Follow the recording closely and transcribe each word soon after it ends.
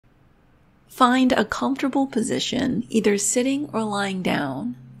Find a comfortable position, either sitting or lying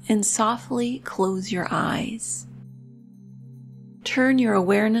down, and softly close your eyes. Turn your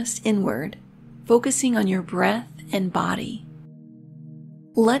awareness inward, focusing on your breath and body.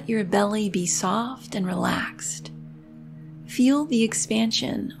 Let your belly be soft and relaxed. Feel the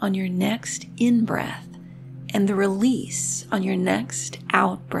expansion on your next in-breath and the release on your next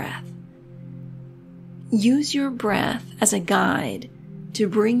out-breath. Use your breath as a guide to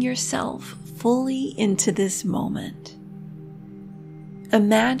bring yourself fully into this moment.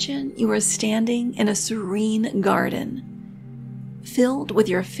 Imagine you are standing in a serene garden, filled with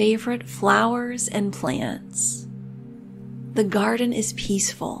your favorite flowers and plants. The garden is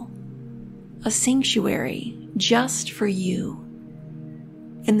peaceful, a sanctuary just for you.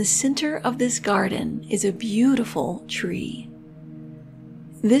 In the center of this garden is a beautiful tree.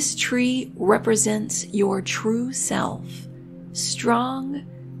 This tree represents your true self, strong,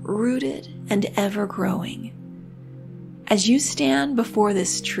 rooted, and ever-growing. As you stand before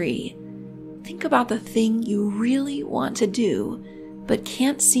this tree, think about the thing you really want to do but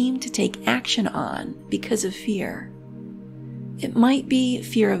can't seem to take action on because of fear. It might be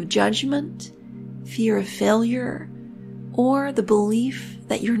fear of judgment, fear of failure, or the belief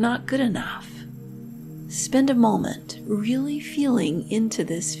that you're not good enough. Spend a moment really feeling into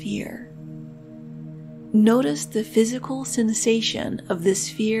this fear. Notice the physical sensation of this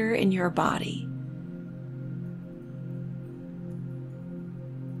fear in your body.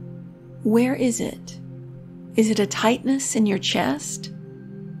 Where is it? Is it a tightness in your chest?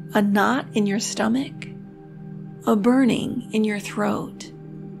 A knot in your stomach? A burning in your throat?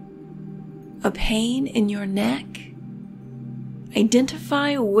 A pain in your neck?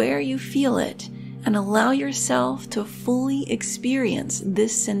 Identify where you feel it and allow yourself to fully experience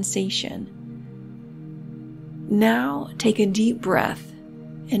this sensation. Now take a deep breath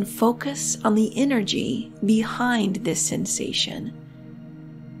and focus on the energy behind this sensation.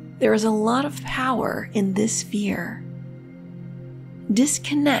 There is a lot of power in this fear.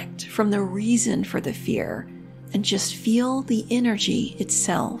 Disconnect from the reason for the fear and just feel the energy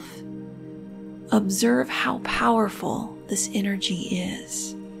itself. Observe how powerful this energy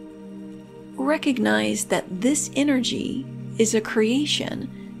is. Recognize that this energy is a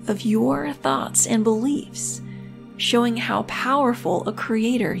creation of your thoughts and beliefs, showing how powerful a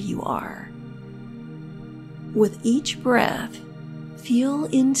creator you are. With each breath, feel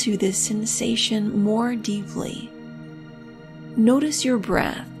into this sensation more deeply. Notice your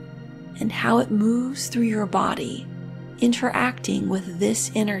breath and how it moves through your body, interacting with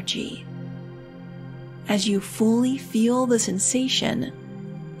this energy. As you fully feel the sensation,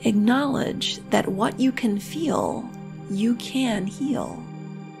 acknowledge that what you can feel, you can heal.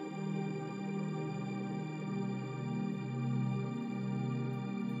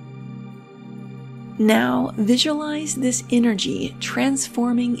 Now visualize this energy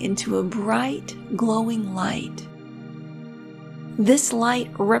transforming into a bright, glowing light. This light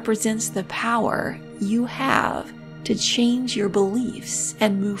represents the power you have to change your beliefs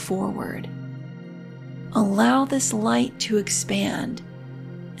and move forward. Allow this light to expand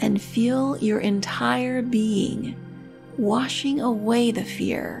and feel your entire being washing away the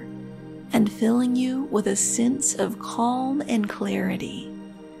fear and filling you with a sense of calm and clarity.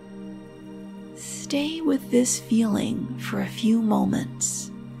 Stay with this feeling for a few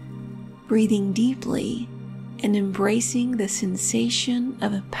moments, breathing deeply and embracing the sensation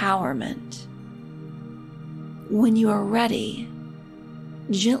of empowerment. When you are ready,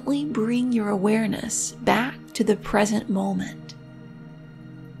 gently bring your awareness back to the present moment.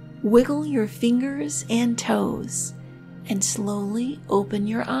 Wiggle your fingers and toes and slowly open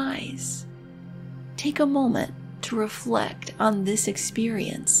your eyes. Take a moment to reflect on this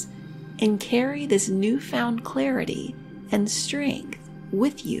experience and carry this newfound clarity and strength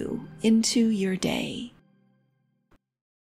with you into your day.